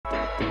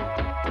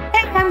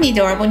I'm the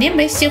adorable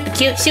Nimbus, super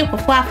cute, super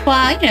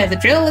fwa. You know the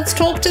drill, let's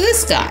talk to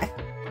this guy.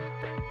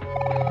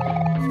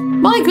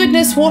 My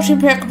goodness, what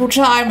impeccable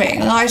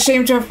timing. I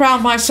seem to have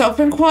found myself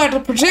in quite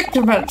a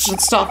predicament and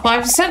stuff.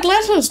 I've sent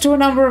letters to a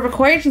number of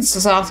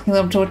acquaintances asking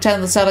them to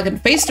attend this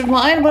elegant feast of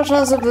mine, but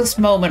as of this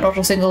moment, not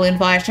a single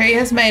invitee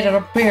has made an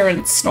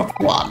appearance, not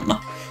one.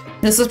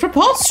 This is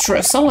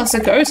preposterous, unless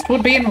a ghost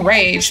would be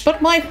enraged,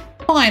 but my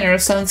finer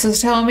senses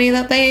tell me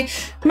that they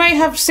may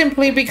have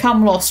simply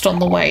become lost on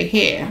the way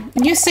here.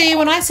 You see,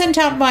 when I sent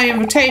out my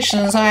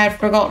invitations, I had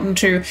forgotten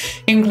to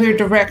include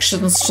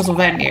directions to the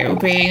venue.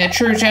 Being a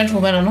true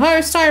gentleman and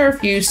host, I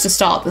refused to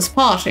start this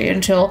party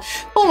until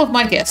all of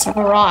my guests have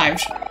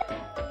arrived.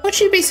 Would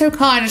you be so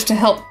kind as to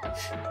help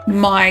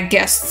my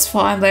guests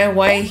find their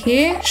way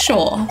here?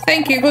 Sure.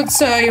 Thank you, good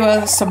sir. You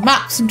have some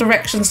maps and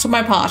directions to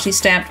my party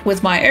stamped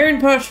with my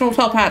own personal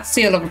top hat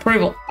seal of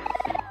approval.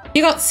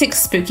 You got 6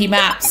 spooky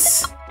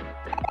maps.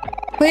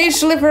 Please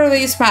deliver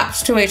these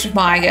maps to each of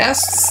my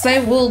guests.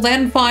 They will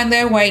then find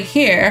their way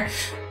here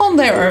on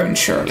their own,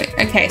 surely.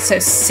 Okay, so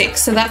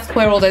 6. So that's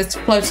where all those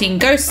floating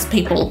ghost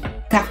people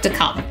have to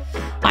come.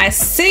 I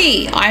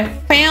see. I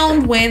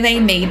found where they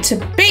need to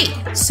be.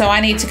 So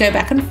I need to go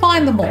back and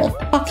find them all.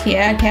 Fuck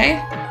yeah, okay.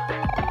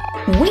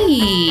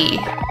 Wee.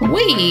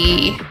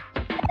 Wee.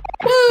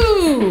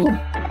 Woo.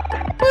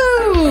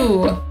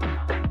 Woo.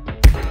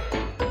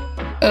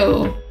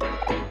 Oh.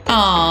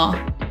 Ah.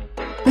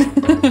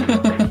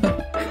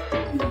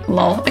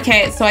 Lol.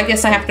 Okay, so I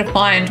guess I have to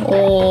find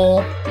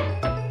all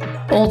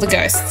the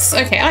ghosts.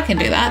 Okay, I can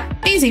do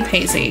that. Easy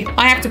peasy.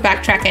 I have to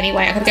backtrack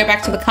anyway. I gotta go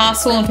back to the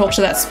castle and talk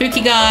to that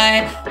spooky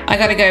guy. I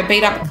gotta go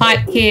beat up a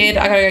kite kid.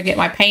 I gotta go get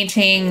my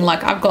painting.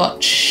 Like, I've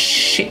got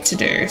shit to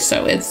do,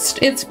 so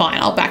it's fine.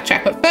 I'll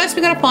backtrack. But first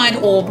we gotta find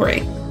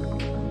Aubrey.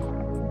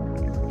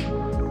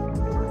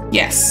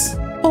 Yes.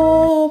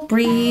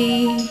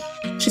 Aubrey.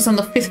 She's on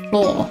the 5th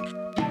floor.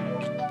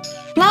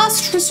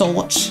 Last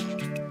resort.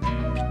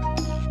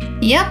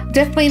 Yep,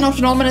 definitely not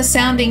an ominous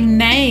sounding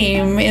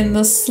name in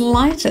the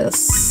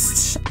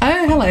slightest.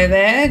 Oh, hello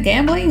there.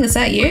 Gambling, is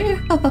that you?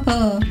 I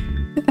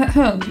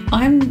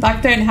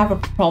don't have a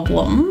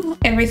problem.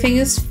 Everything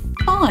is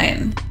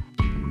fine.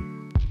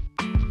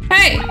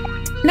 Hey,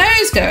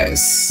 Nose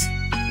goes.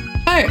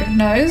 Oh,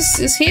 Nose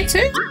is here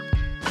too?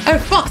 Oh,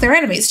 fuck, they're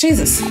enemies.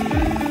 Jesus.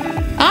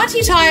 Aren't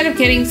you tired of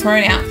getting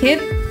thrown out,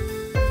 kid?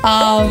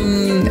 How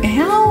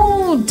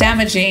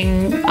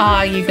damaging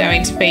are you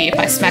going to be if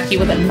I smack you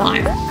with a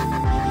knife?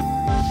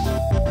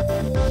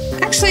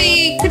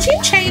 Actually, could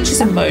you change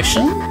his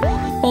emotion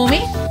for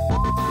me?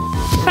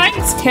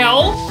 Thanks,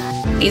 Kel.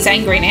 He's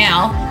angry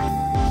now.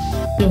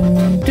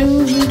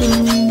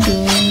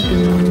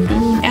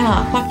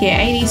 Ah, fuck yeah,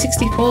 80,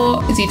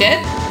 64. Is he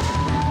dead?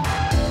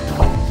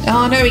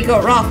 Oh no, he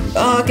got rough.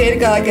 Oh, gator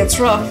guy gets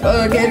rough.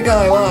 Oh, gator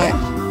guy, why?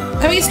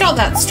 Oh, he's not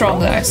that strong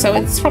though, so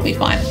it's probably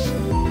fine.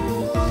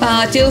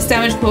 Deals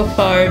damage to a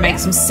foe,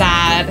 makes him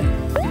sad.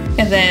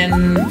 And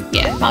then,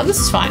 yeah, no, this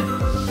is fine.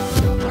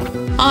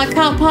 I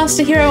can't pass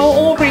to Hero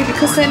or Aubrey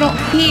because they're not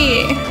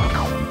here.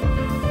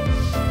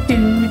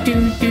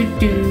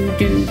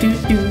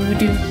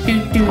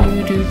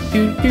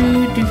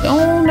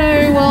 Oh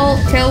no, well,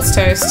 Kel's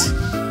toast.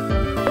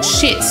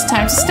 Shit,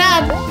 time to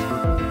stab.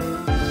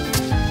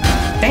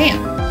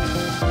 Damn.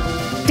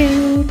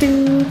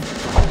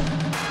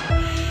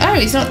 Oh,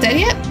 he's not dead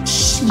yet?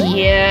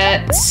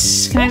 Shit.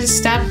 Can I just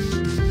stab?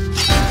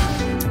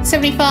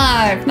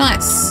 75,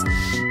 nice.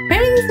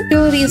 Maybe these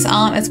abilities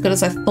aren't as good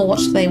as I thought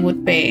they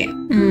would be.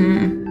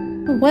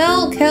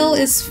 Well, Kel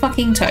is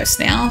fucking toast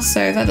now,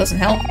 so that doesn't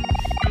help.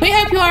 We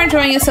hope you are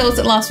enjoying yourselves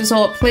at Last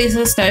Resort. Please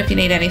let us know if you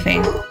need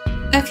anything.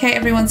 Okay,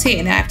 everyone's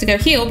here. Now I have to go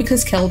heal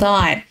because Kel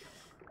died.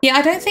 Yeah,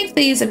 I don't think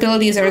these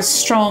abilities are as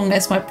strong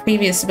as my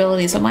previous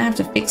abilities. I might have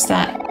to fix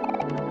that.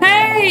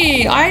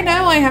 Hey, I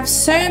know I have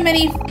so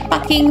many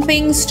fucking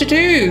things to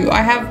do.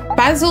 I have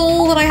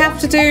basil that I have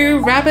to do,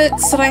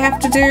 rabbits that I have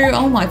to do.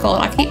 Oh my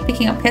god, I keep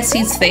picking up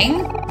Pessie's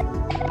thing.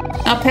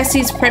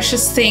 Pessie's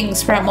precious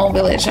things from Mole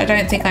Village. I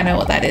don't think I know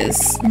what that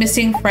is.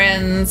 Missing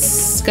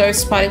friends,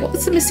 ghost party. What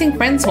was the missing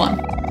friends one?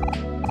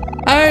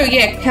 Oh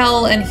yeah,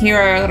 Kel and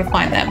Hero. I gotta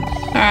find them.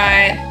 All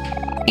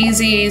right,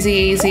 easy, easy,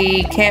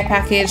 easy. Care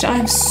package. I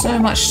have so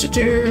much to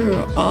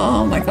do.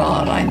 Oh my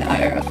god, I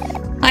know.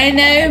 I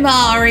know,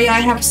 Mari. I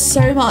have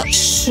so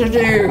much to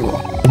do.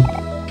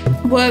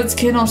 Words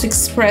cannot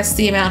express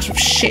the amount of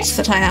shit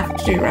that I have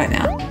to do right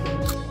now.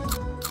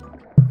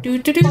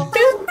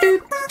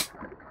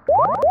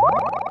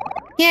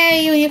 Yeah,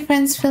 you and your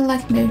friends feel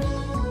like new.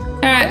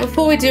 Alright,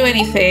 before we do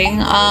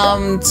anything,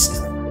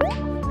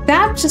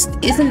 Stab just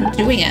isn't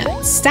doing it.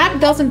 Stab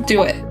doesn't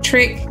do it.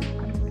 Trick.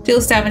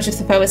 Deals damage if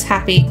the foe is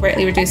happy,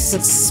 greatly reduces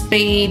its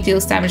speed.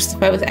 Deals damage if the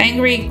foe is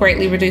angry,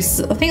 greatly reduces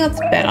it. I think that's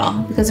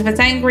better, because if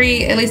it's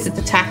angry, at least its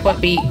attack won't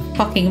be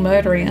fucking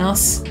murdering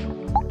us.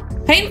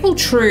 Painful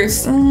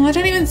truth. I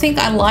don't even think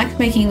I like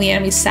making the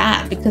enemy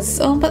sad, because,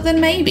 but then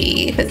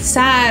maybe. If it's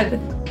sad,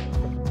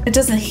 it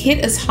doesn't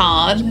hit as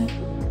hard.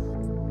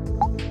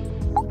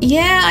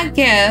 Yeah, I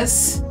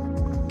guess.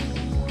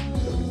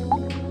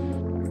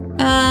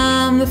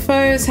 The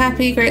foe is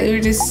happy, greatly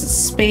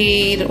reduces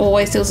speed,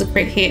 always deals a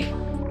crit hit,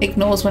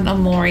 ignores when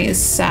Omori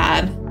is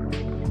sad.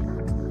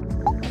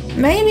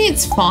 Maybe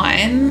it's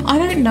fine. I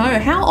don't know.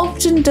 How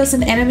often does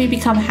an enemy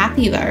become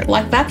happy though?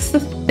 Like, that's the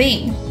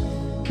thing.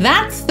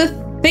 That's the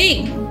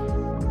thing.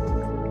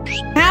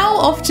 How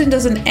often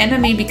does an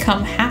enemy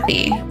become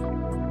happy?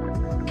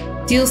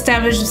 Deals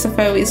damage if the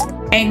foe is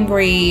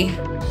angry.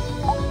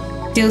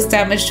 Deals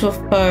damage to a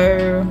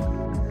foe.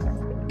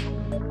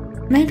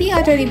 Maybe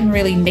I don't even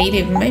really need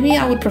him. Maybe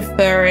I would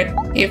prefer it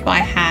if I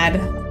had.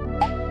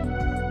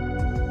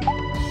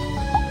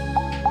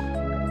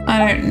 I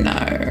don't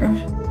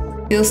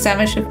know. Deals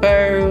damage to a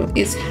foe,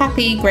 is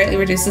happy, greatly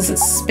reduces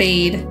its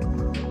speed.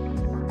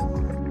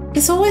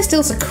 This always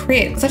deals a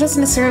crit, that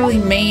doesn't necessarily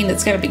mean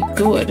it's going to be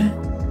good.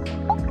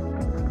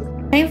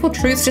 Painful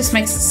truth just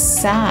makes it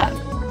sad.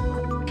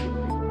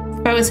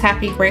 Foe is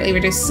happy, greatly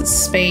reduces its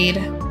speed.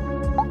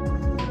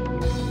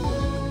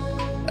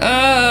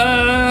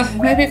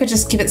 Maybe I could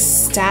just give it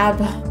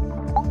stab.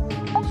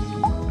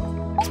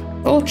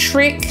 Or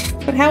trick,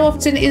 but how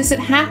often is it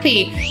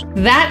happy?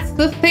 That's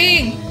the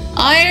thing!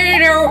 I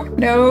don't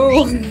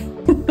know.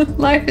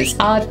 Life is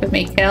hard for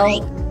me,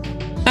 Kel.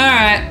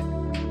 Alright.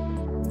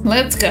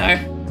 Let's go.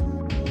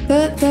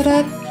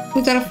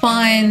 We gotta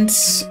find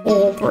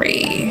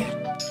Omori.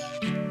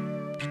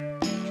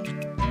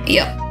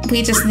 Yep,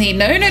 we just need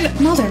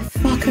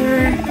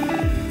motherfucker.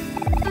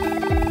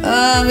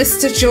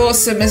 Mr.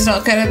 Jawsome is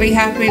not gonna be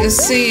happy to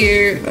see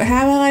you.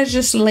 How about I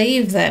just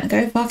leave then?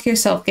 Go fuck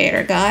yourself,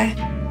 gator guy.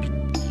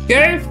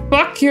 Go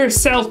fuck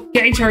yourself,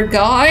 gator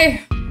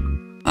guy.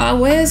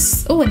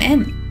 Where's... Oh, an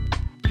N.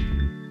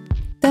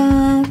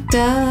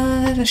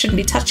 I shouldn't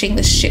be touching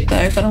this shit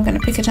though, but I'm gonna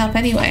pick it up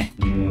anyway.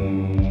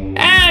 N!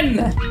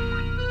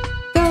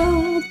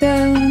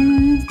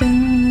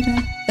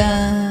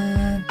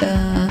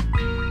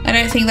 I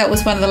don't think that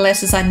was one of the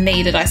letters I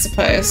needed, I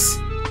suppose.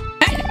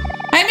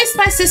 I missed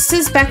my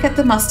sisters back at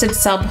the mustard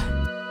sub.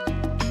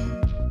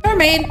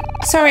 Mermaid,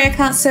 sorry I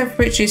can't serve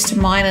fruit juice to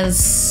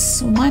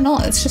minors. Why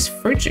not? It's just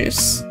fruit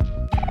juice.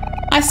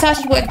 I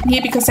started working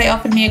here because they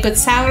offered me a good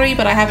salary,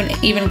 but I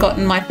haven't even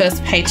gotten my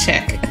first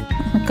paycheck.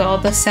 Oh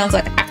god, this sounds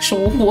like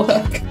actual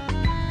work.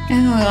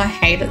 Oh, I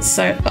hate it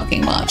so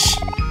fucking much.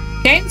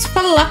 Games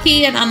for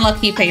lucky and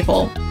unlucky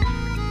people.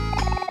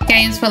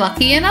 Games for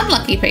lucky and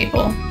unlucky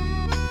people.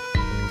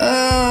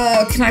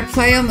 Can I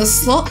play on the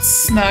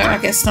slots? No, I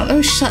guess not.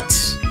 Oh, shut.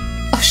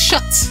 Oh,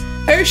 shut.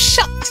 Oh,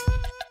 shut.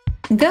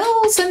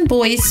 Girls and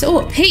boys.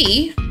 Oh,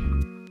 P.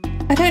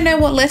 I don't know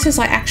what letters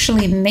I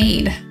actually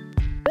need.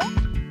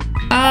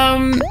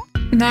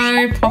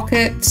 No,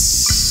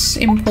 pockets,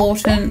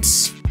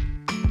 important,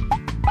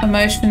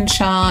 emotion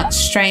chart,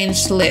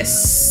 strange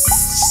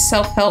lists,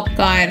 self-help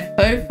guide,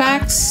 faux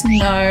facts,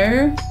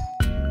 no.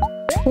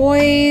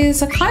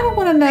 Toys, I kind of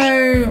want to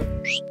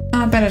know,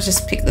 I better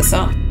just pick this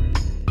up.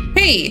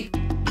 P.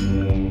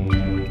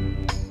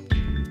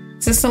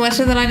 Is this the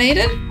letter that I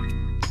needed?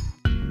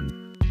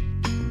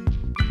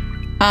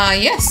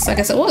 Yes, I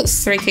guess it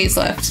was. 3 keys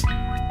left.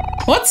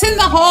 What's in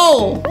the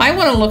hole? I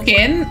want to look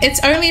in. It's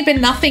only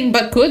been nothing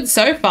but good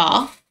so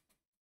far.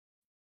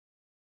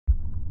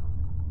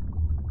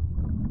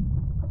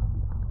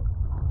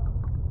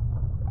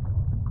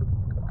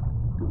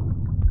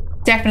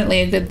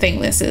 Definitely a good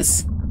thing this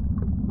is.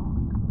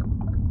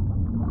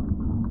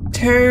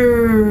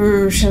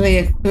 Totally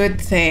a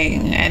good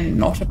thing and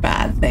not a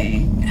bad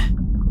thing.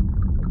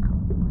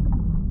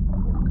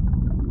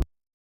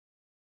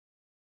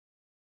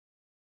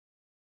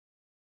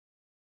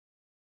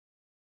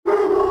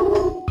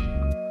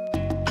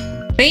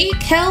 B,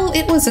 Kel,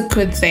 it was a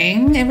good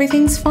thing.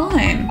 Everything's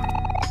fine.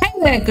 Hey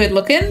there, good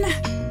looking.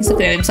 He's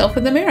looking at himself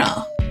in the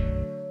mirror.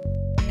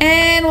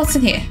 And what's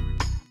in here?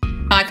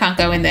 I can't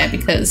go in there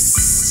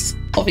because,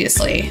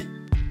 obviously.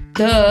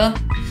 Duh.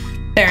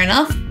 Fair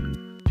enough.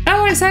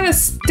 Oh, is that a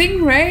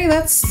stingray?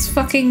 That's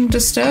fucking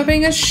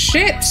disturbing as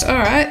shit.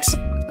 Alright.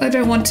 I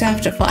don't want to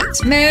have to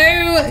fight.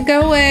 No,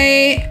 go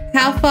away.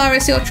 How far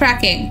is your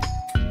tracking?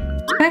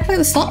 Can I play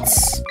the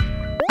slots?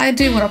 I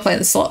do want to play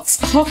the slots.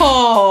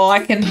 Oh,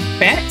 I can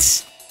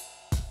bet.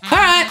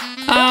 Alright.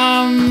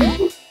 Oh,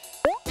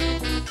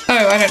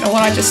 I don't know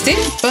what I just did,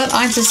 but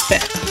I just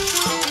bet.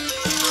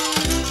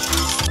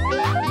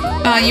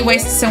 You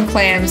wasted some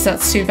clams.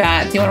 That's too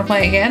bad. Do you want to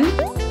play again?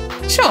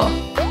 Sure.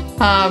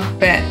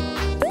 Bet.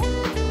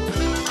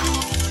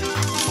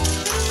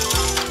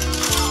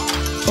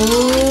 Ooh,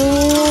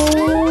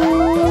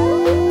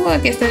 I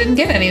guess I didn't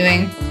get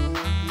anything.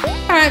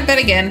 Alright, bet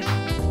again.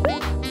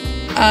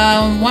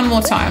 One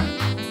more time.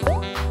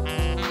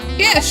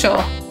 Yeah,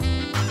 sure.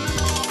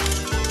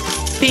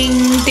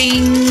 Ding,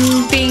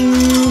 ding, ding,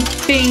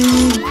 ding,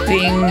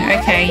 ding.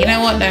 Okay, you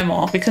know what? No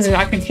more, because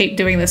I can keep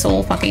doing this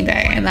all fucking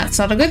day, and that's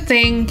not a good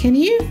thing. Can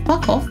you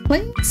fuck off,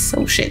 please?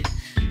 Oh, shit.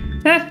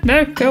 Ah,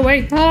 no, go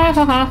away. Ha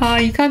ha ha ha,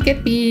 you can't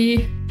get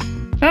me.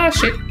 Oh,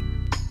 shit.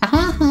 Ha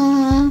ha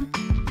ha.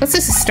 What's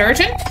this, a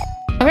sturgeon?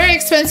 A very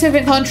expensive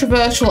and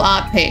controversial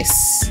art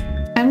piece.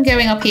 I'm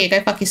going up here.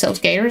 Go fuck yourselves,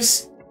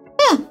 gators.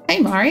 Oh, hey,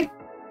 Mari.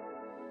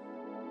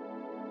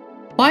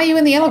 Why are you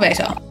in the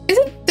elevator?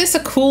 Isn't this a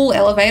cool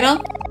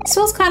elevator? It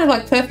smells kind of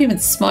like perfume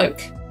and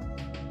smoke.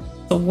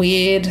 It's a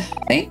weird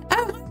thing.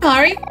 Oh, hi,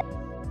 Mari.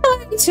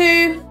 Hello, you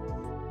too.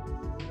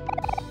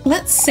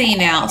 Let's see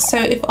now.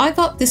 So if I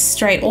got this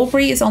straight,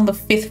 Aubrey is on the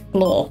 5th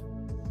floor.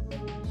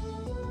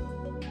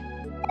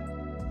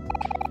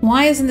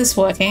 Why isn't this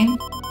working?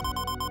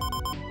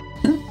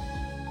 Huh?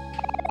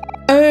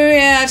 Oh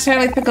yeah, I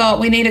totally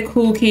forgot. We need a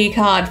cool key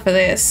card for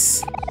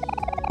this.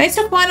 They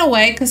took mine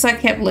away because I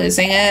kept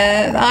losing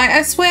it.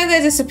 I swear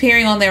they're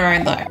disappearing on their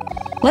own though.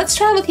 Let's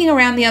try looking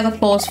around the other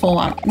floors for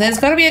one. There's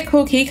got to be a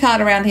cool key card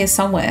around here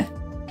somewhere.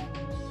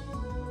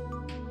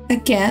 I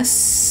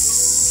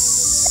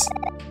guess.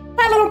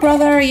 Hi little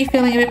brother, are you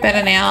feeling a bit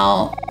better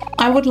now?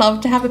 I would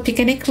love to have a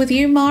picnic with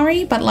you,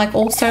 Mari, but like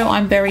also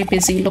I'm very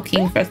busy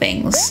looking for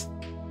things.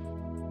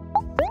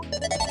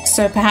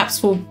 So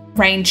perhaps we'll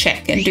rain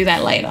check and do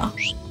that later.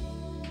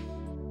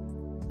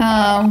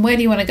 Where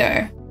do you want to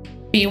go?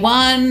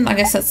 B1, I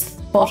guess that's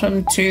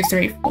bottom 2,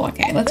 3, 4.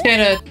 Okay, let's go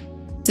to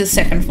the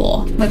 2nd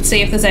floor. Let's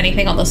see if there's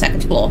anything on the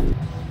 2nd floor.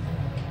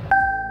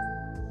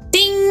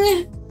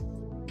 Ding!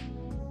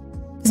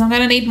 Because I'm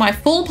going to need my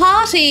full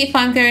party if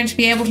I'm going to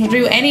be able to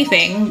do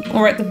anything,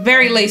 or at the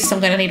very least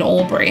I'm going to need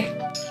Aubrey.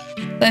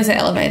 Those are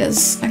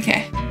elevators.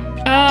 Okay.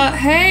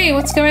 Hey,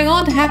 what's going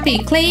on?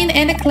 Happy. Clean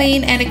and a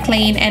clean and a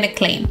clean and a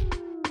clean.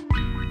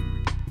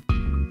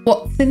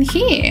 What's in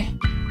here?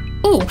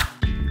 Ooh.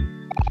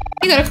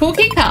 You got a cool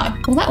key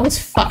card. Well, that was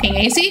fucking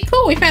easy.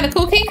 Cool, we found a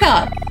cool key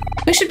card.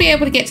 We should be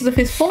able to get to the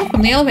 5th floor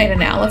from the elevator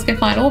now. Let's go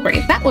find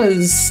Aubrey. That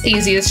was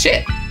easy as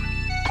shit.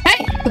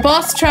 Hey, the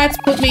boss tried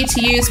to put me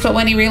to use, but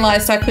when he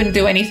realized I couldn't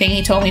do anything,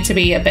 he told me to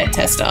be a bed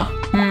tester.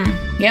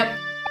 Yep.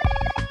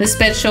 This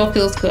bed sure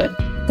feels good.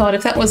 God,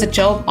 if that was a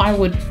job, I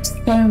would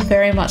so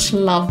very much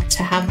love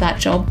to have that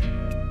job.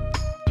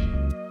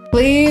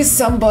 Please,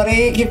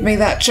 somebody give me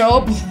that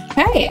job.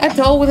 Hey, a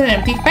doll with an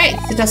empty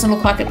face. It doesn't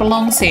look like it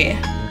belongs here.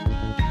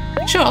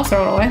 Sure, I'll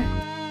throw it away.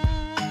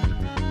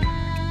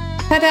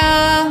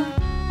 Ta-da!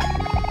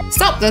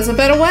 Stop, there's a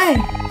better way.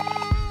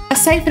 A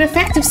safe and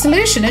effective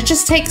solution. It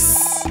just takes,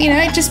 you know,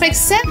 it just makes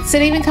sense.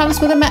 It even comes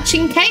with a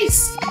matching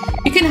case.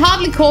 You can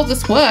hardly call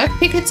this work.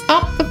 Pick it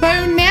up the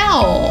phone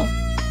now.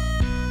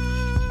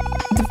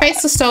 The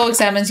faceless doll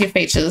examines your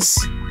features.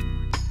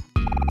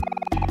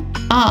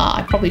 Ah,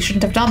 I probably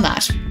shouldn't have done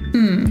that.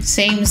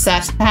 Seems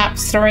that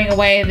perhaps throwing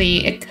away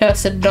the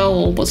accursed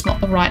doll was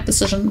not the right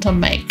decision to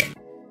make.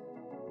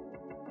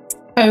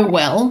 Oh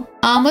well.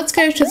 Let's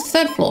go to the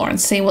 3rd floor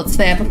and see what's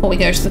there before we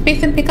go to the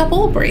 5th and pick up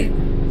Aubrey.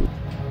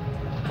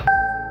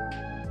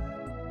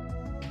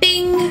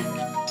 Ding!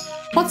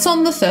 What's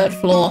on the 3rd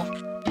floor?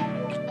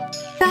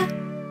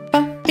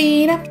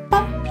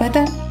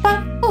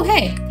 Oh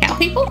hey, cow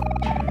people?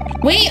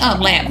 We are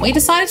Lamb. We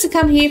decided to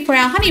come here for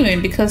our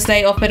honeymoon because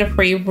they offered a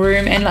free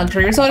room and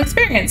luxury resort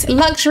experience.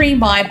 Luxury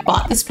my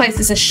butt. This place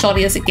is as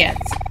shoddy as it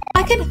gets.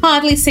 I can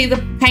hardly see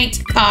the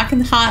paint. I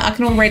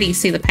can already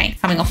see the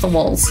paint coming off the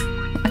walls.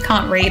 I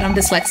can't read, I'm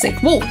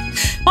dyslexic. Whoa.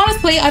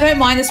 Honestly, I don't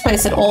mind this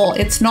place at all.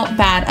 It's not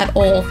bad at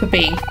all for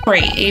being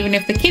free, even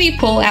if the kiddie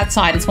pool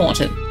outside is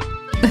haunted.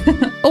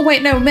 Oh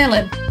wait, no,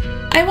 melon.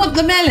 I want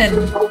the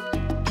melon. Oh,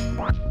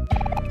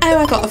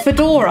 I got a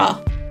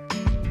fedora.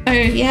 Oh,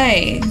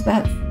 yay.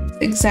 That's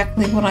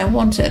exactly what I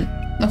wanted.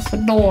 A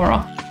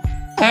fedora.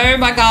 Oh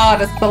my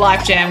god, it's the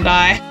Life Jam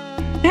guy.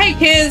 Hey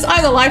kids,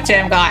 I'm the Life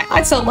Jam guy.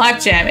 I sell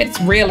Life Jam. It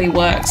really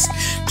works.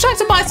 Would you like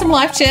to buy some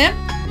Life Jam?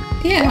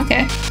 Yeah,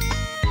 okay.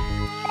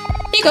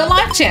 You got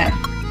Life Jam.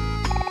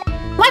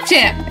 Life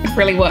Jam. It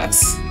really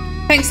works.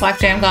 Thanks, Life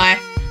Jam guy.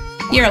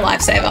 You're a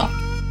lifesaver.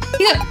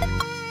 You got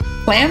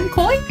clam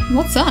coin?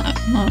 What's that?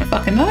 I don't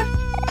fucking know.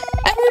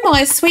 Oh,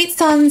 my sweet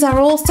sons are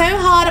all so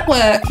hard at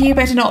work. You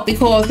better not be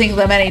causing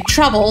them any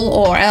trouble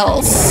or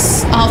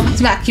else I'll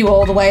smack you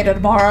all the way to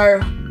tomorrow.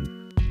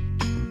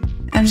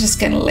 I'm just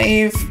gonna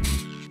leave.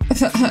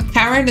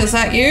 Karen, is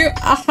that you?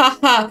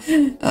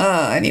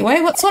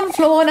 Anyway, what's on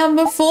floor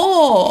number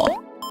 4?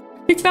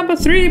 Pick number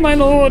 3, my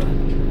lord.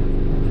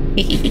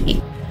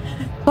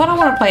 God, I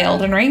want to play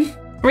Elden Ring.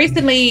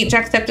 Recently,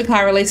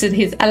 Jacksepticeye released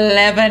his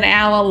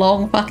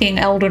 11-hour-long fucking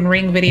Elden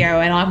Ring video,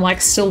 and I'm like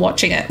still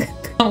watching it.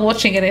 I'm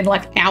watching it in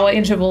like hour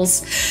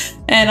intervals,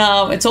 and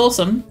it's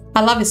awesome.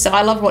 I love his stuff.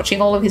 I love watching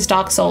all of his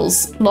Dark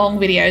Souls long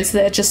videos.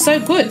 They're just so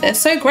good. They're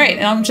so great,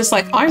 and I'm just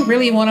like, I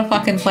really want to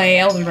fucking play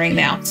Elden Ring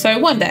now. So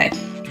one day.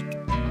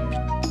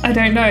 I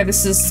don't know.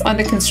 This is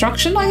under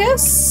construction, I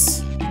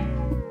guess.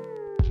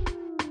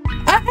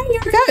 Oh, hey,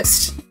 you're a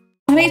ghost.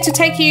 I need to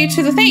take you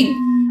to the thing.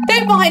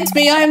 Don't mind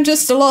me, I am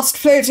just a lost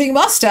floating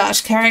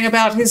mustache carrying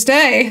about his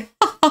day.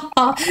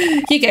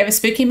 You gave a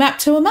spooky map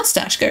to a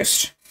mustache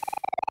ghost.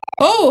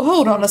 Oh,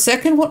 hold on a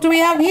second. What do we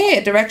have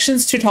here?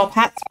 Directions to Top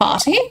Hat's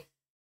party?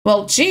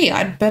 Well, gee,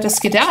 I'd better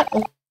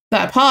skedaddle.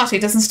 That party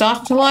doesn't start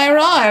until I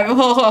arrive.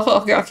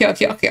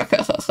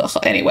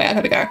 Anyway, I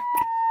gotta go.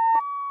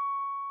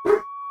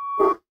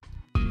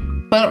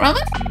 Toilet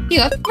ramen? You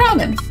got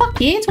ramen.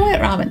 Fuck yeah, toilet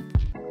ramen.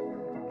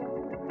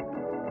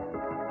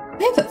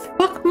 Where the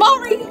fuck,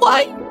 Mari?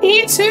 Why are you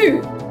here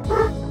too?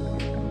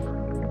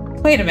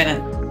 Wait a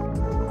minute.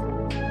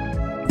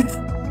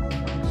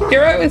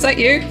 Hero, is that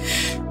you?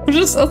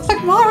 It's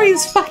like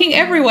Mari's fucking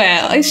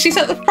everywhere. Like, she's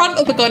at the front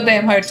of the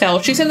goddamn hotel.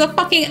 She's in the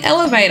fucking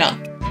elevator.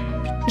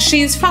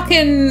 She's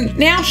fucking...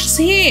 Now she's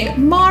here.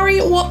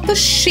 Mari, what the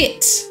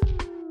shit?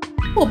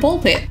 Oh, a ball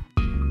pit.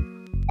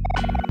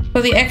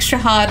 For the extra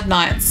hard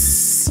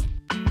nights.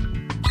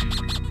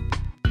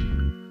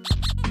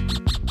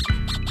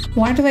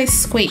 Why do they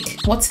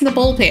squeak? What's in the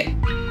ball pit?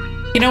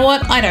 You know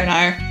what? I don't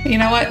know. You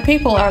know what?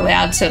 People are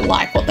allowed to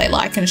like what they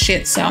like and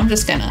shit, so I'm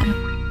just gonna.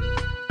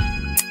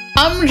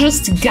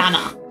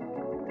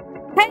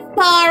 Hey,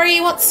 Mari,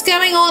 what's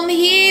going on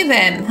here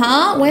then,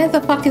 huh? Where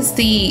the fuck is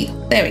the...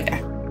 There we go.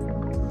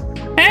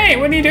 Hey,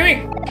 what are you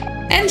doing?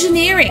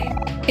 Engineering.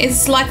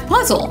 It's like a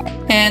puzzle,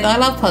 and I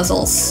love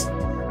puzzles.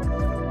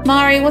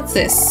 Mari, what's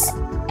this?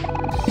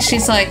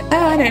 She's like,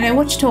 oh, I don't know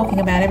what you're talking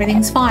about.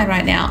 Everything's fine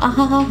right now.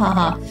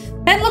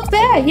 And look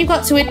there, you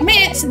got to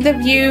admit the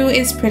view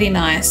is pretty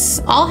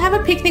nice. I'll have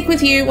a picnic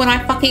with you when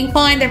I fucking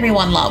find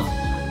everyone, love.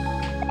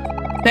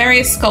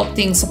 Various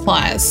sculpting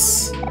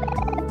supplies.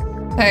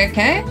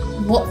 Okay,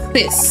 what's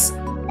this?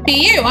 For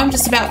you, I'm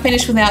just about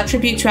finished with our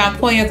tribute to our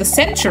employee of the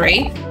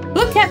century.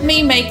 Look at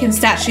me making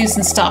statues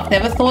and stuff.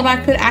 Never thought I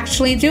could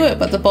actually do it,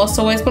 but the boss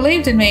always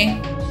believed in me.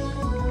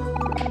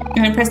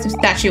 An impressive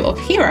statue of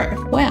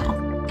Hero. Wow.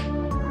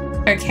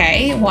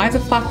 Okay, why the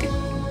fuck?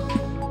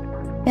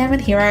 Damn it,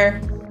 Hero.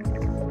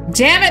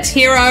 Damn it,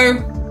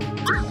 Hero!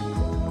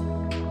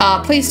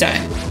 Please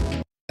don't.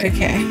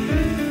 Okay.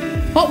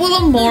 What will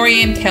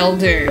Omori and Kel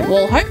do?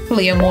 Well,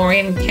 hopefully Omori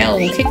and Kel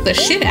will kick the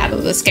shit out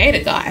of the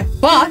skater guy,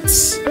 but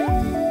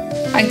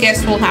I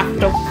guess we'll have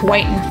to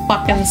wait and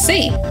fucking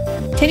see.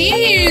 Can you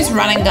use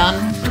run and gun?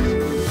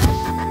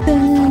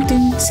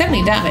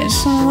 70 damage.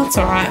 Oh, that's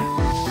alright.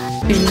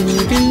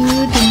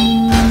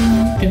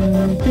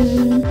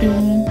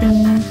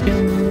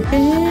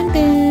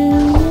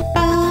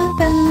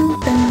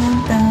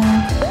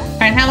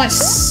 Alright, how much?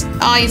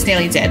 Oh, he's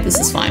nearly dead. This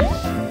is fine.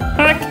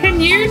 Can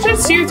you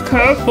just use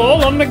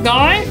curveball on the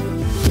guy?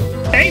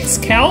 Thanks,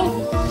 Kel.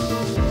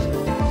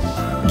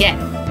 Yeah.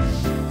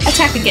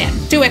 Attack again.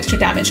 Do extra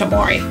damage,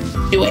 Omori.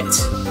 Do it.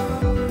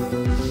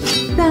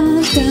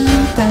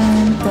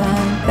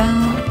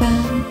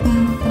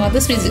 Oh,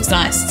 this music's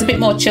nice. It's a bit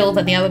more chill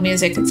than the other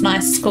music. It's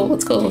nice. It's cool.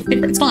 It's cool. It's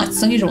different. It's nice.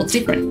 It's unusual. It's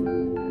different.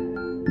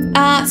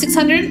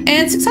 600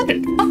 and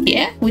 600. Fuck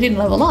yeah. We didn't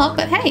level up,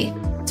 but hey,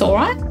 it's all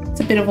right. It's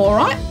a bit of all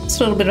right. It's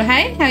a little bit of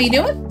hey. How you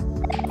doing?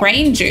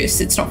 Brain juice.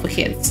 It's not for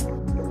kids.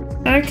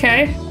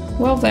 Okay.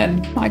 Well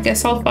then, I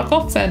guess I'll fuck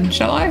off then,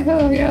 shall I?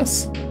 Oh,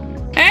 yes.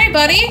 Hey,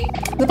 buddy.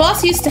 The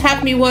boss used to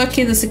have me work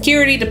in the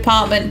security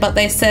department, but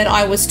they said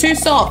I was too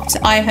soft.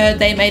 I heard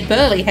they made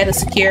Burley head of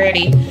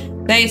security.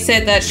 They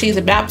said that she's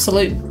an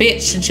absolute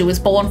bitch and she was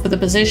born for the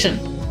position.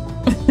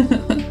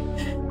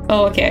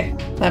 Oh, okay.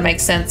 That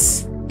makes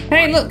sense.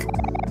 Hey, look.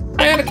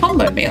 I got a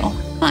combo meal.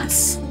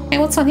 Nice. Hey,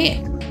 what's on here?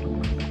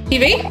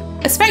 TV?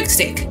 A smoke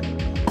stick.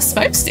 A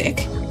smoke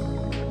stick?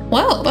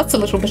 Well, that's a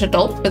little bit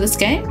adult for this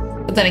game.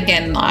 But then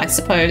again, I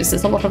suppose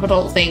there's a lot of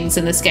adult things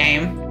in this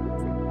game.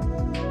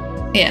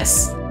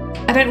 Yes.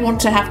 I don't want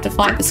to have to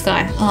fight this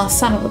guy. Oh,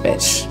 son of a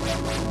bitch.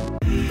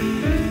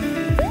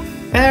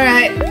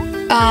 Alright.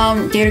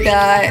 Gator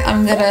guy,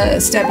 I'm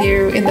gonna stab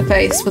you in the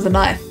face with a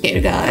knife,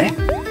 Gator guy.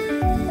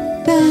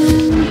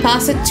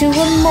 Pass it to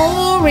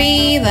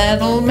Omori,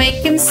 that'll make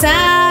him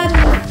sad.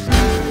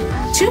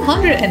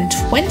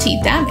 220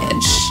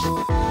 damage.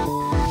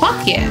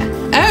 Fuck yeah.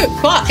 Oh,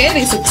 fuck, and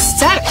he's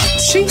ecstatic.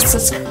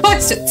 Jesus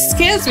Christ, it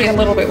scares me a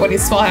little bit when he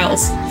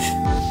smiles.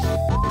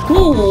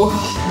 Ooh.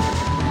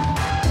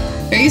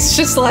 He's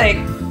just like,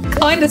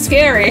 kinda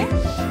scary.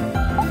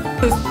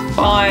 It's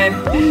fine.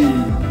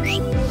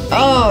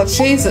 Oh,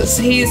 Jesus,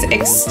 he's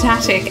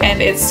ecstatic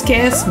and it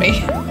scares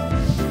me.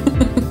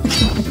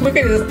 Look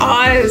at his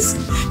eyes.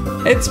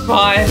 It's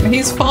fine.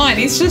 He's fine.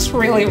 He's just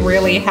really,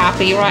 really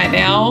happy right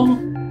now.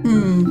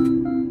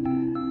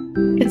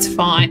 It's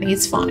fine.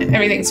 He's fine.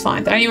 Everything's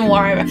fine. Don't even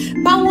worry about it.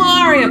 Don't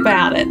worry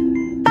about it.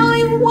 Don't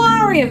even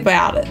worry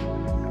about it.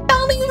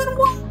 Don't even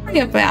worry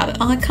about it.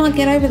 Oh, I can't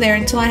get over there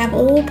until I have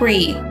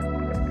Aubrey.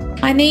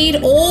 I need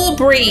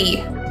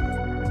Aubrey.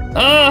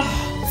 Ugh.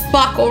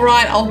 Fuck. All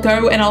right. I'll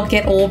go and I'll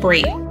get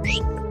Aubrey.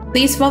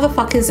 These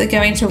motherfuckers are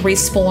going to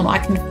respawn. I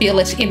can feel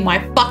it in my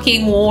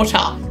fucking water.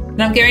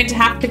 And I'm going to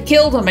have to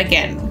kill them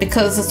again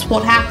because it's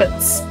what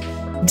happens.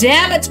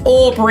 Damn it,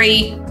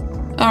 Aubrey.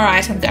 All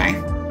right, I'm going.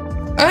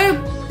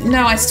 Oh,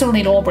 no, I still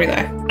need Aubrey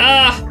though.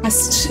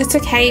 It's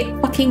okay.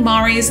 Fucking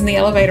Mari is in the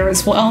elevator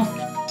as well.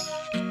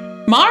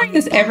 Mari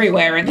is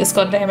everywhere in this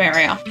goddamn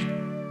area.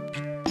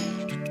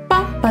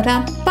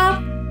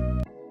 Ba-ba-da-ba.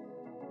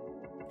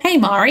 Hey,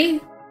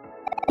 Mari.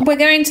 We're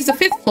going to the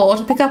 5th floor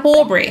to pick up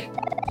Aubrey.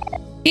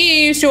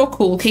 Here, use your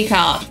cool key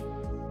card.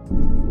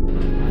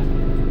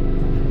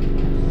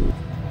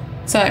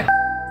 So,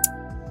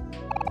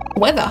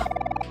 weather.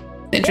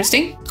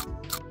 Interesting.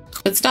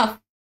 Good stuff.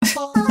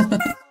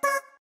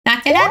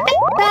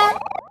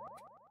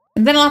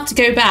 And then I'll have to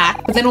go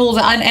back, but then all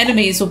the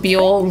enemies will be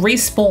all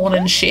respawn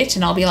and shit,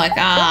 and I'll be like,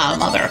 ah,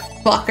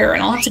 motherfucker,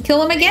 and I'll have to kill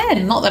them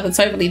again. Not that it's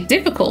overly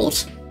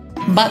difficult,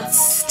 but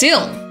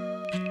still.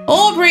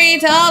 Aubrey,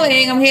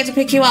 darling, I'm here to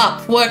pick you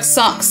up. Work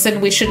sucks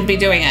and we shouldn't be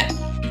doing it.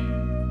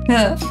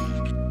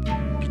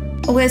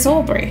 Where's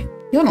Aubrey?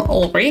 You're not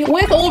Aubrey.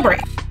 Where's Aubrey?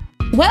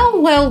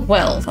 Well, well,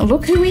 well.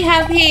 Look who we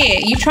have here.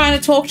 You trying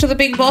to talk to the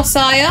big boss,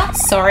 are ya?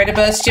 Sorry to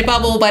burst your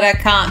bubble, but I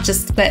can't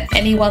just let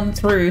anyone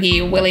through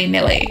here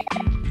willy-nilly.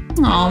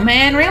 Oh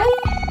man, really?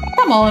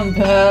 Come on,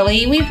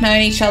 Pearly. We've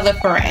known each other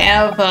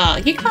forever.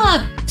 You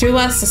can't do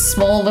us a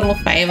small little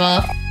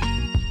favor.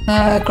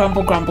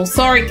 Grumble, grumble.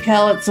 Sorry,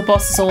 Kel, it's the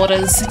boss's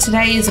orders.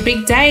 Today is a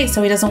big day,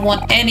 so he doesn't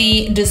want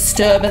any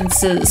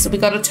disturbances. We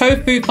got a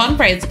tofu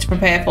fundraiser to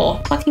prepare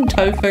for. Fucking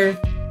tofu.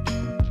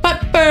 But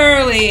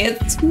Pearly,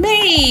 it's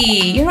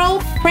me, your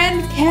old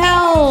friend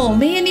Kel.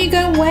 Me and you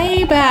go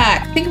way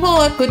back. Think of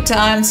all our good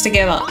times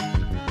together.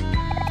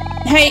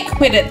 Hey,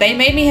 quit it. They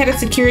made me head of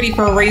security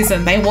for a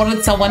reason. They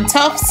wanted someone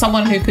tough,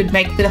 someone who could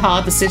make the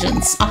hard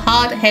decisions. A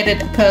hard-headed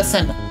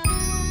person.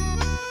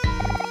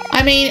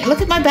 I mean,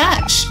 look at my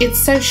badge. It's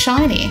so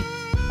shiny.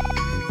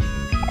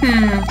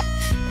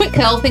 Quick,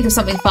 Kel, think of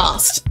something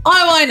fast.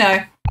 Oh, I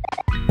know.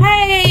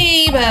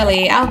 Hey,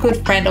 Burley, our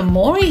good friend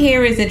Omori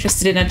here is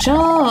interested in a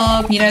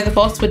job. You know the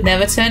boss would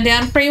never turn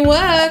down free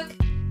work.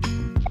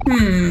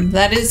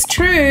 That is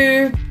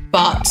true,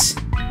 but...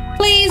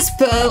 Please,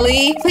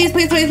 Burley. Please,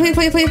 please, please, please,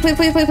 please, please, please,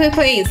 please, please, please,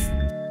 please.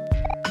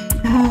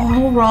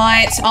 All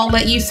right, I'll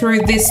let you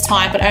through this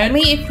time, but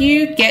only if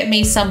you get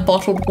me some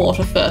bottled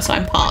water first.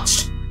 I'm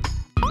parched.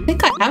 I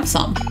think I have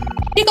some.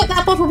 You got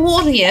that bottled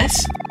water yet?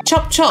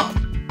 Chop, chop.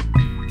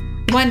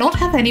 Do I not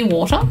have any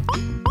water?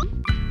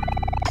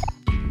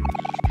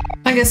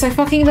 I guess I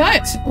fucking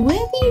don't. Where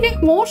do you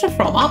get water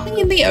from? Aren't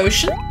we in the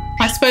ocean?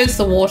 I suppose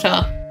the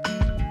water.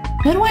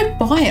 Where do I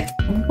buy it?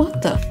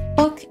 What the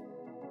fuck?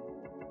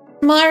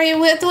 Mari,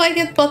 where do I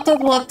get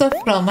bottled water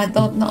from? I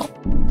don't know.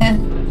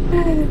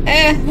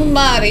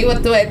 Mari,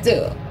 what do I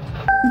do?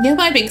 You're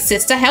my big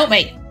sister, help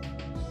me.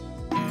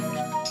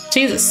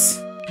 Jesus.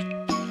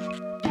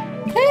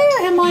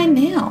 Where am I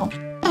now?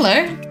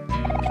 Hello.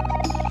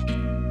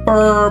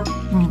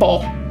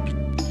 Burble.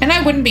 And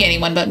I wouldn't be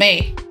anyone but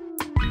me.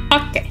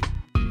 Okay.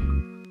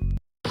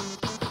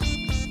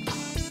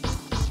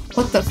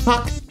 What the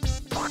fuck?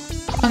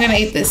 I'm gonna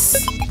eat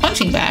this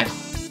punching bag.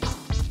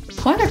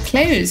 Why are there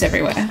clothes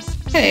everywhere?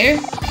 Hello.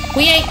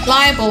 We ain't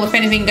liable if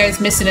anything goes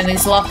missing in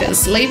these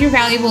lockers. Leave your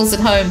valuables at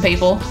home,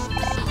 people.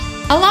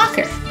 A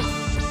locker.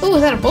 Ooh,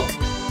 is that a book?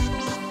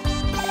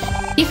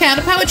 You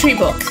found a poetry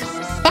book.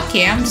 Fuck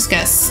yeah, I'm just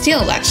gonna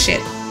steal that shit.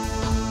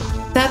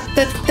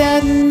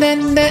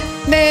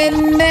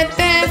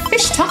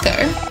 Fish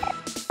taco?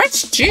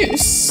 Fresh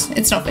juice?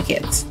 It's not for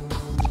kids.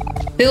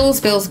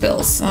 Bills, bills,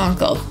 bills. Oh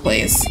god,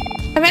 please.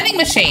 A vending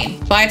machine.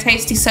 Buy a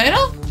tasty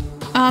soda?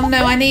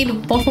 No, I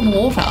need bottled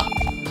water.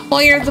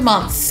 Employer of the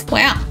month.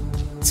 Wow.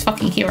 It's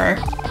fucking hero.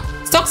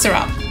 Stocks are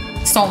up.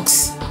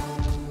 Stonks.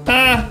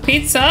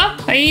 Pizza?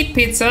 I eat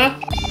pizza.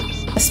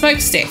 A smoke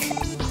stick.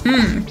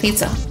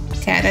 Pizza.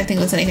 Okay, I don't think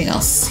there's anything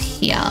else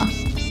here.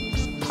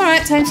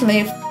 Alright, time to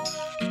leave.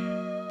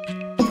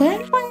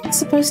 Where am I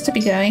supposed to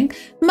be going?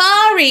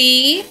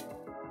 Mari!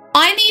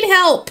 I need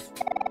help!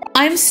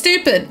 I'm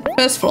stupid.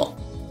 First floor.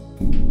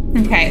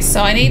 Okay,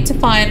 so I need to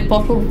find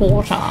bottled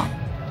water.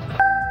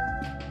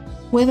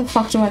 Where the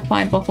fuck do I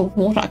find bottled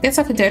water? I guess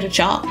I could go to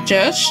Jash.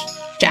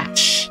 I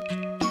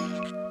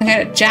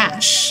go to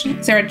Jash.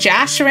 Is there a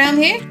Jash around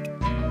here?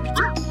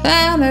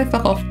 Ah, no,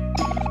 fuck off.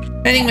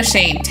 Vending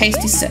machine.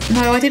 Tasty soda.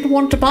 No, I didn't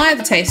want to buy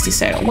the tasty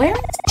soda. Where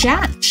is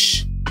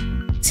Jash?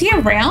 Is he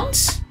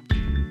around?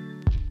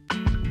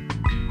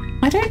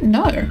 I don't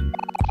know.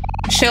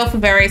 Shelf of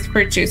various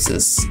fruit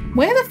juices.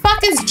 Where the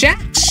fuck is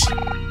Jash?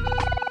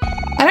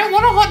 I don't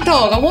want a hot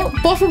dog. I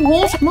want bottled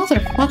water.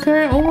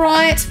 Motherfucker. All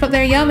right, but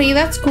they're yummy.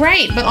 That's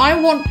great. But I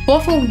want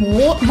bottled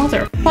water.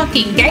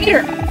 Motherfucking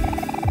gator.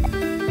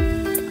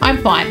 I'm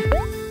fine.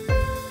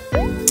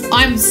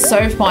 I'm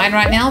so fine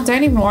right now.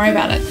 Don't even worry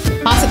about it.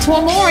 Pass it to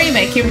Omori.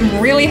 Make him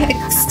really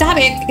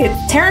ecstatic. It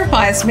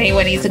terrifies me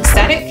when he's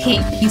ecstatic.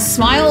 He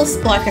smiles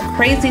like a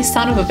crazy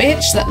son of a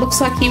bitch that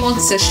looks like he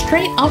wants to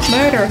straight up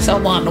murder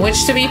someone,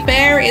 which to be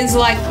fair is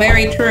like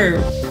very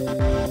true.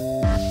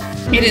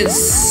 It is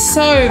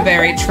so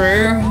very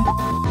true.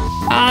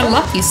 Ah,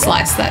 lucky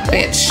slice that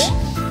bitch.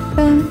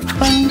 Bum,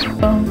 bum,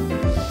 bum.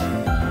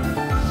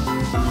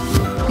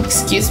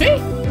 Excuse me?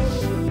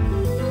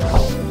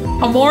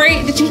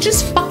 Omori, did you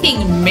just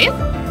fucking miss?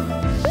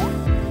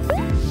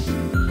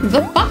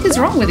 The fuck is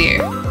wrong with you?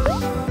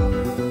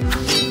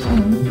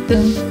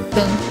 Dun,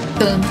 dun,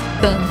 dun,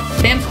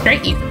 dun. Damn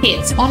straight you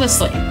hit,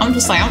 honestly. I'm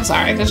just like, I'm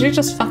sorry. Did you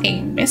just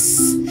fucking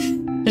miss?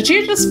 Did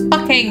you just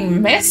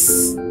fucking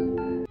miss?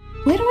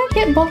 Where do I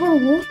get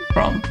bottled water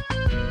from?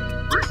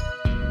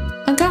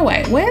 Oh, go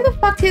away. Where the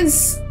fuck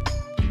is...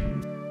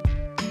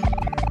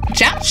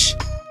 Josh?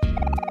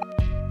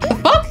 The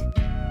fuck?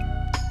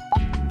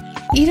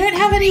 You don't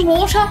have any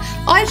water?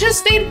 I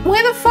just need...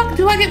 Where the fuck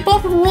do I get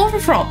bottled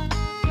water from?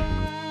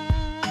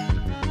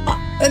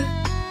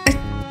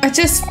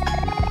 just...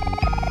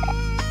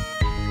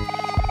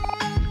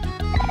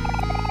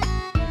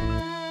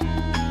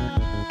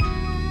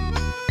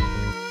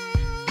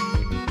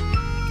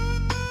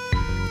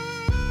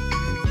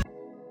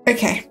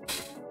 Okay.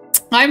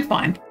 I'm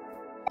fine.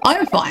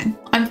 I'm fine.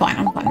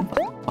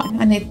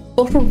 I need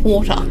bottled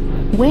water.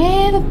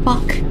 Where the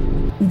fuck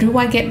do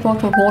I get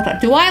bottled water?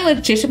 Do I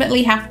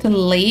legitimately have to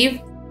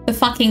leave the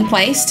fucking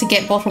place to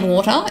get bottled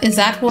water? Is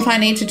that what I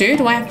need to do?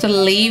 Do I have to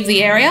leave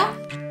the area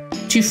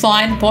to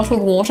find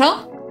bottled water?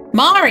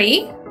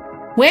 Mari,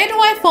 where do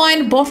I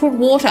find bottled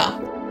water?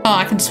 Oh,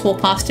 I can just walk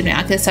past him now.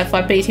 I guess if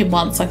I beat him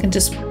once, I can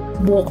just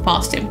walk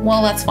past him.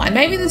 Well, that's fine.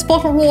 Maybe there's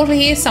bottled water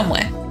here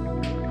somewhere.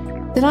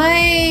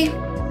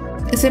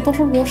 Is there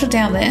bottled water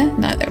down there?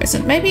 No, there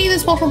isn't. Maybe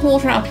there's bottled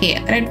water up here.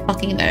 I don't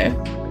fucking know.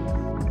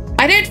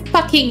 I don't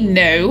fucking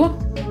know.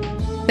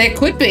 There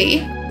could be.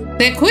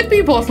 There could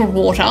be bottled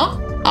water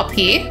up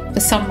here for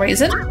some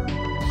reason.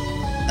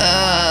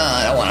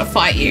 I don't want to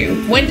fight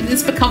you. When did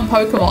this become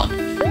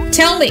Pokemon?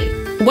 Tell me,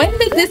 when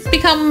did this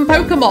become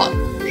Pokemon?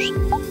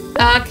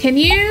 Can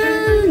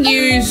you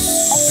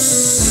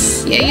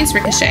use... Yeah, use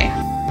Ricochet.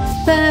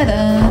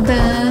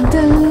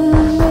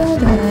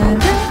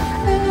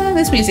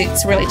 This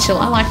music's really chill.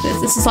 I like this.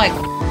 This is like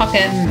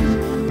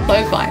fucking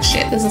lo-fi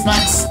shit. This is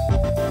nice.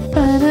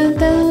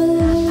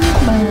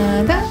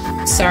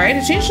 Sorry,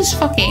 did you just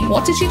fucking...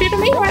 What did you do to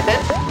me right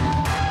there?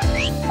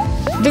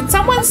 Did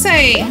someone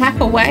say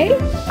hack away?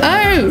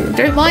 Oh,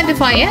 don't mind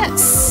if I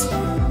yes.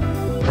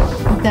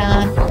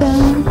 Dun,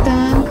 dun,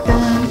 dun,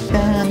 dun,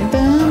 dun,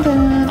 dun,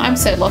 dun. I'm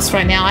so lost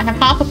right now. I have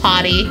half a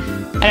party.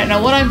 I don't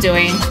know what I'm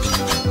doing.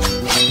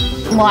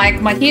 Like,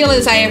 my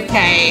healer's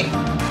AFK.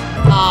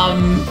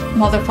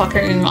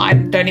 Motherfucking, I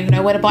don't even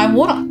know where to buy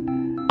water.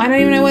 I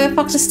don't even know where the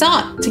fuck to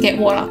start to get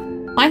water.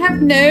 I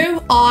have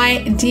no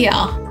idea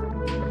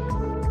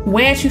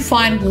where to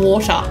find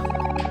water.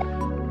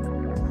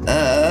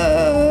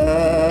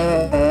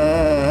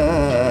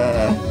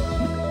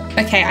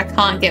 Okay, I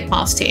can't get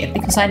past here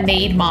because I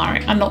need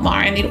Mari. I'm not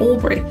Mari, I need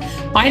Aubrey.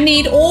 I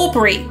need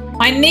Aubrey.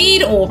 I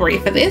need Aubrey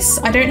for this.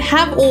 I don't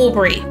have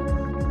Aubrey.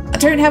 I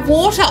don't have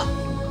water.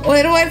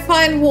 Where do I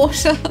find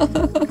water?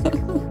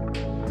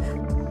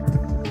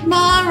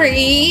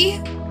 Mari,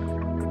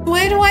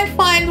 where do I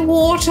find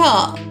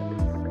water?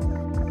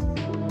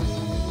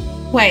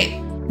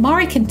 Wait,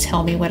 Mari can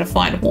tell me where to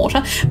find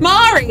water.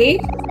 Mari,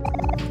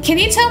 can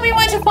you tell me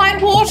where to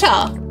find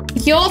water?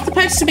 You're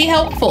supposed to be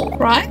helpful,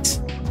 right?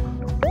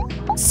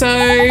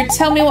 So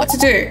tell me what to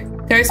do.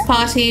 Ghost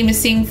party,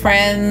 missing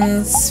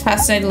friends,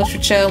 fascinating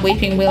literature,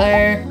 weeping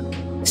willow,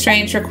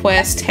 strange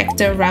request,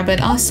 Hector, rabbit.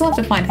 Oh, I still have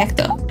to find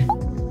Hector.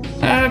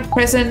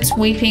 Present,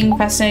 weeping,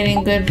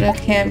 fascinating, good,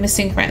 care,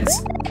 missing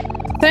friends.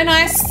 So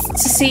nice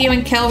to see you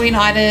and Kel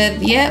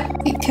reunited. Yep,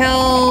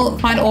 Kel,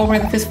 find Aubrey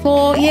on the 5th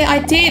floor. Yeah, I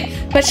did.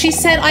 But she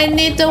said I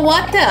need the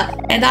water.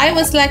 And I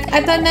was like,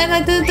 I don't know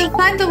how to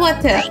find the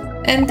water.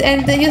 And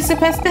you're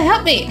supposed to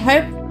help me.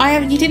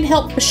 You didn't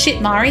help for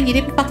shit, Mari. You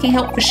didn't fucking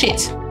help for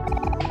shit.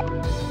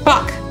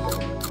 Fuck.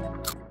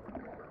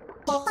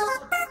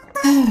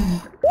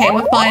 Okay,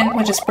 we're fine.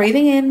 We're just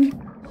breathing in,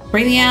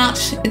 breathing out.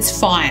 It's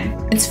fine.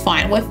 It's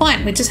fine. We're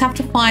fine. We just have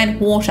to find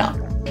water.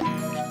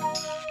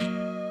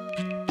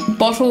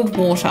 Bottled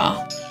water.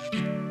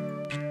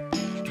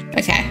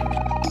 Okay.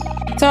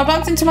 So I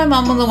bumped into my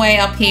mum on the way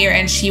up here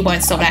and she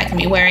won't stop nagging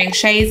me. Wearing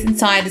shades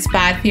inside is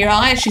bad for your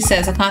eyes. She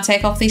says I can't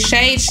take off these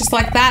shades just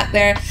like that.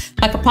 They're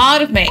like a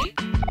part of me.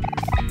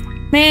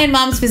 Man,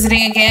 mum's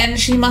visiting again.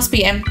 She must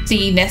be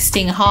empty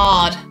nesting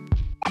hard.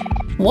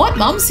 What?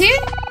 Mum's here?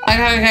 I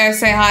gotta go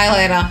say hi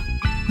later.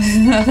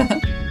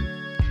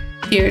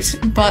 Cute.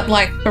 But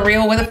like, for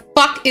real, where the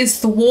fuck is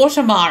the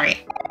water,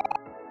 Mari?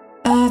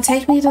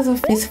 Take me to the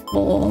 5th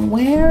floor.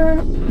 Where?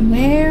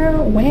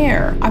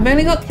 I've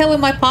only got Kel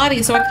in my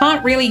party, so I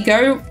can't really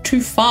go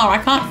too far. I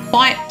can't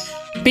fight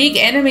big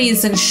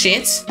enemies and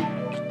shit.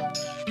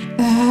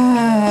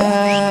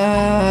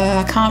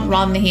 I can't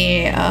run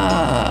here.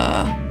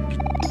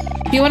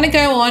 If you want to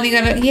go on, you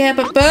gotta... Yeah,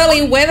 but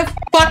Burley, where the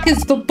fuck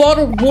is the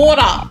bottled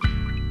water?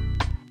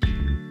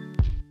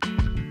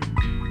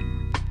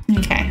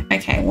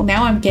 Okay. Well,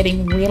 now I'm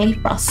getting really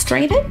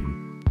frustrated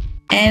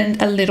and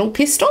a little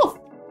pissed off.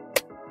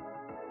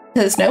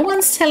 Because no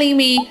one's telling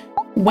me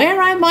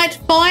where I might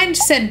find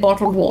said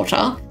bottled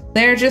water.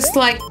 They're just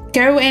like,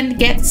 go and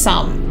get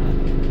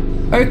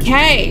some.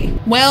 Okay,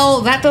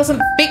 well, that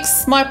doesn't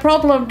fix my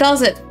problem,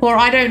 does it? For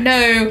I don't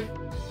know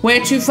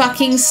where to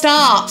fucking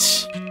start.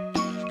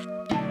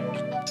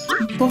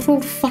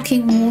 Bottled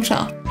fucking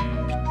water.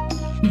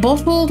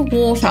 Bottled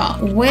water.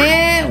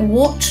 Where,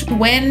 what,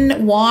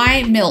 when,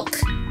 why, milk?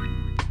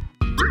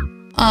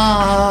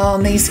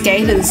 These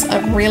gators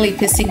are really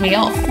pissing me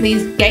off.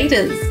 These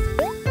gators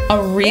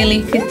are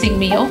really pissing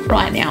me off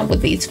right now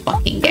with these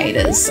fucking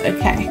gators.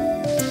 Okay.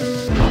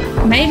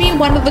 Maybe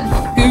one of the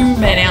goo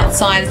men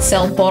outside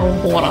sell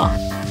bottled water.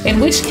 In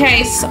which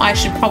case, I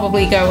should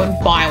probably go and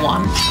buy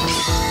one.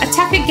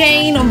 Attack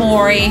again,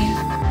 Omori.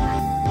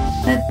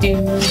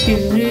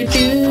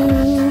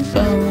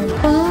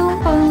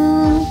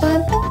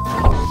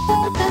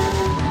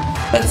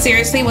 But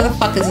seriously, where the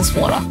fuck is this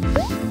water?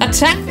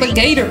 Attack the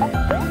gator!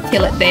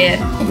 Kill it dead.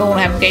 We're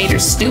gonna have gator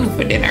stew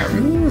for dinner.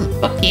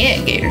 Fuck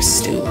yeah, gator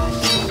stew.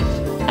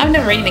 I've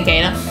never eaten a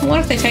gator. I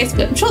wonder if they taste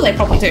good. I'm sure they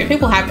probably do.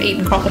 People have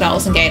eaten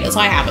crocodiles and gators.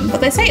 I haven't,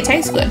 but they say it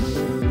tastes good.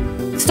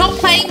 Stop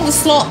playing the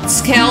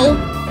slots, Kel.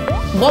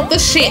 What the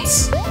shit?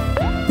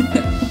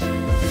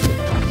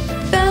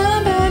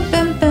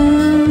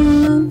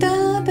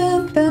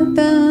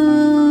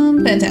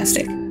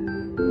 Fantastic.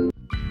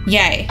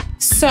 Yay.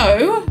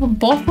 So,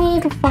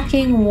 bottled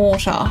fucking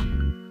water.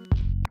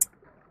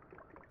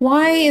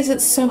 Why is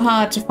it so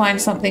hard to find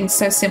something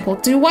so simple?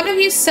 Do one of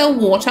you sell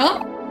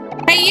water?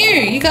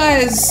 Hey you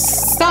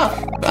guys, stop.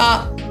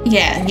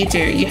 Yeah, you do.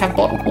 You have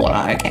bottled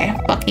water. Okay.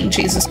 Fucking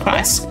Jesus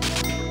Christ.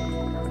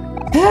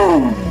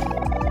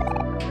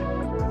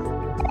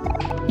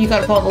 You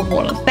got a bottle of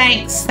water.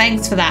 Thanks.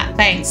 Thanks for that.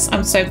 Thanks.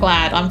 I'm so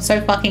glad. I'm so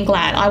fucking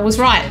glad. I was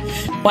right.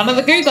 One of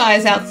the goo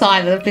guys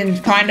outside that have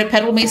been trying to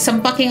peddle me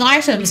some fucking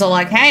items are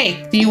like,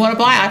 hey, do you want to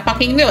buy? I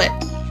fucking knew it.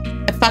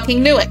 I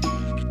fucking knew it.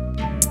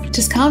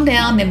 Just calm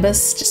down,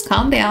 Nimbus. Just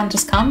calm down.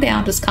 Just calm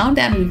down. Just calm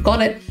down. We've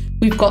got it.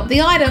 We've got the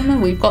item.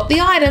 We've got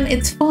the item.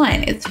 It's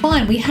fine. It's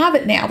fine. We have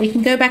it now. We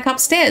can go back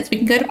upstairs. We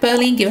can go to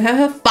Burley and give her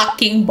her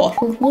fucking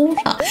bottled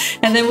water.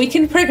 And then we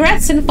can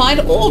progress and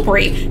find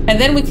Aubrey. And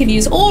then we can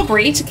use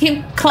Aubrey to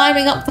keep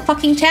climbing up the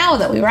fucking tower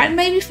that we were at. And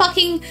maybe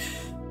fucking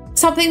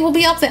something will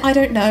be up there. I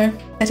don't know.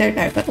 I don't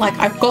know. But like,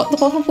 I've got the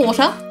bottled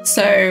water.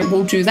 So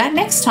we'll do that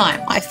next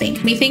time, I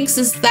think. Methinks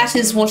that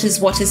is what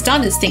is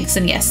done is thinks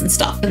and yes and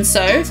stuff. And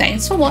so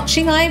thanks for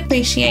watching. I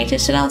appreciate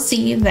it. And I'll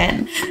see you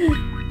then.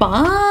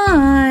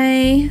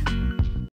 Bye.